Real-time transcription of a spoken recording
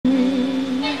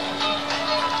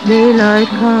Daylight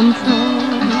comes on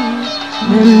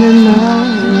in the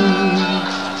night,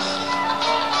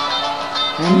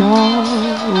 and all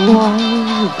was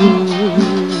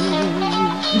good.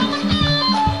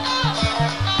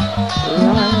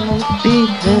 Life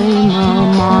became a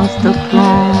master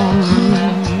plan.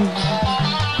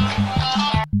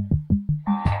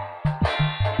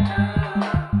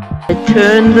 I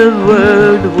turned the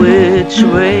world which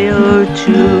way or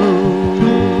two.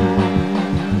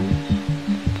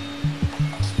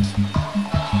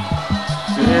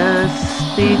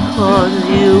 Just because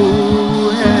you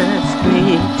asked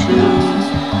me to.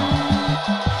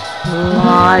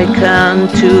 I can't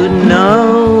to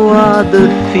no other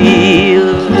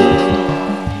feel.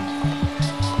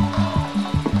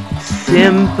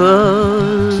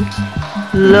 Simple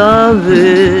love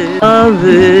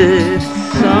is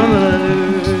summer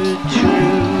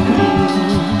true.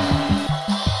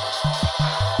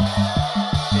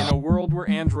 In a world where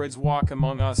androids walk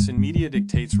among us and media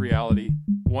dictates reality,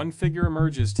 one figure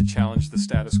emerges to challenge the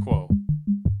status quo.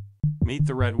 Meet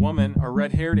the RedWoman, a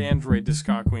red-haired android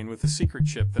disco queen with a secret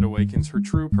chip that awakens her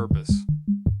true purpose.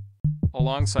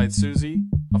 Alongside Susie,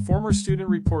 a former student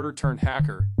reporter turned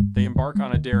hacker, they embark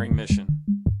on a daring mission.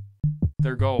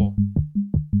 Their goal?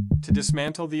 To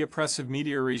dismantle the oppressive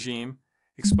media regime,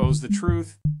 expose the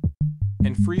truth,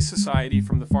 and free society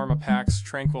from the PHARMA PAX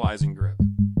tranquilizing grip.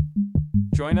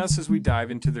 Join us as we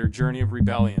dive into their journey of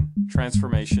rebellion,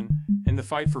 transformation, and the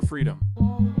fight for freedom.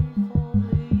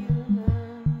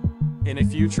 In a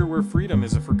future where freedom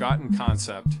is a forgotten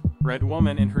concept,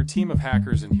 RedWoman and her team of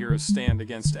hackers and heroes stand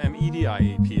against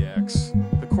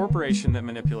Mediacorporation, the corporation that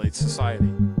manipulates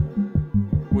society.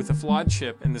 With a flawed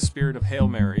chip and the spirit of Hail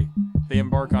Mary, they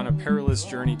embark on a perilous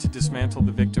journey to dismantle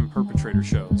the victim-perpetrator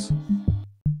shows.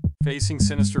 Facing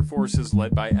sinister forces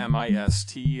led by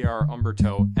Mr.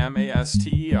 Umberto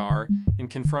Master, in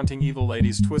confronting evil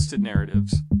ladies' twisted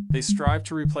narratives, they strive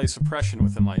to replace oppression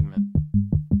with enlightenment.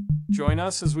 Join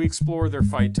us as we explore their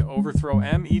fight to overthrow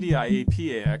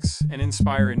Mediacorporation and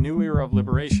inspire a new era of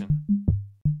liberation.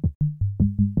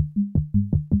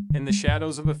 In the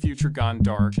shadows of a future gone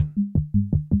dark,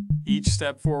 each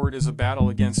step forward is a battle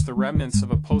against the remnants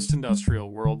of a post-industrial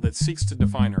world that seeks to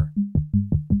define her.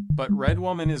 But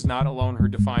RedWoman is not alone. Her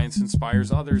defiance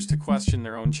inspires others to question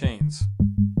their own chains.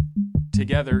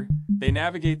 Together, they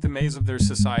navigate the maze of their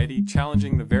society,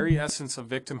 challenging the very essence of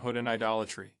victimhood and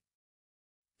idolatry.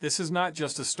 This is not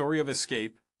just a story of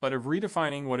escape, but of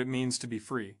redefining what it means to be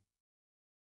free.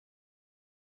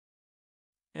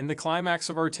 In the climax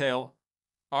of our tale,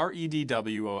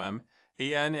 RedWoman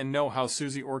and know how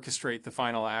Susie orchestrate the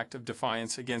final act of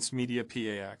defiance against Media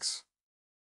PAX.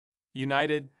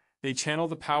 United, they channel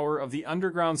the power of the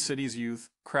underground city's youth,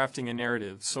 crafting a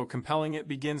narrative so compelling it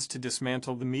begins to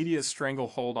dismantle the media's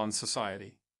stranglehold on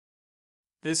society.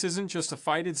 This isn't just a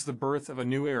fight, it's the birth of a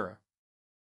new era.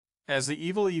 As the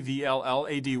evil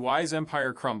EVLLADY's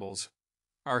empire crumbles,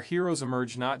 our heroes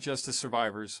emerge not just as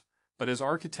survivors, but as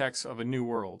architects of a new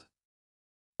world.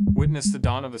 Witness the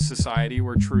dawn of a society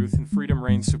where truth and freedom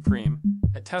reign supreme,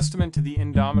 a testament to the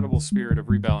indomitable spirit of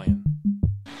rebellion.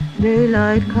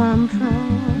 Daylight comes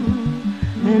on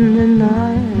in the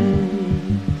night,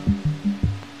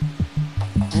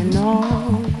 and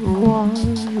all was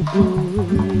good.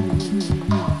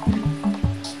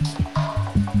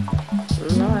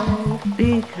 Life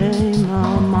became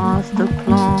a master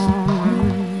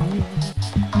plan.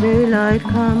 Daylight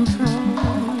comes on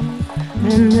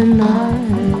in the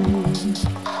night,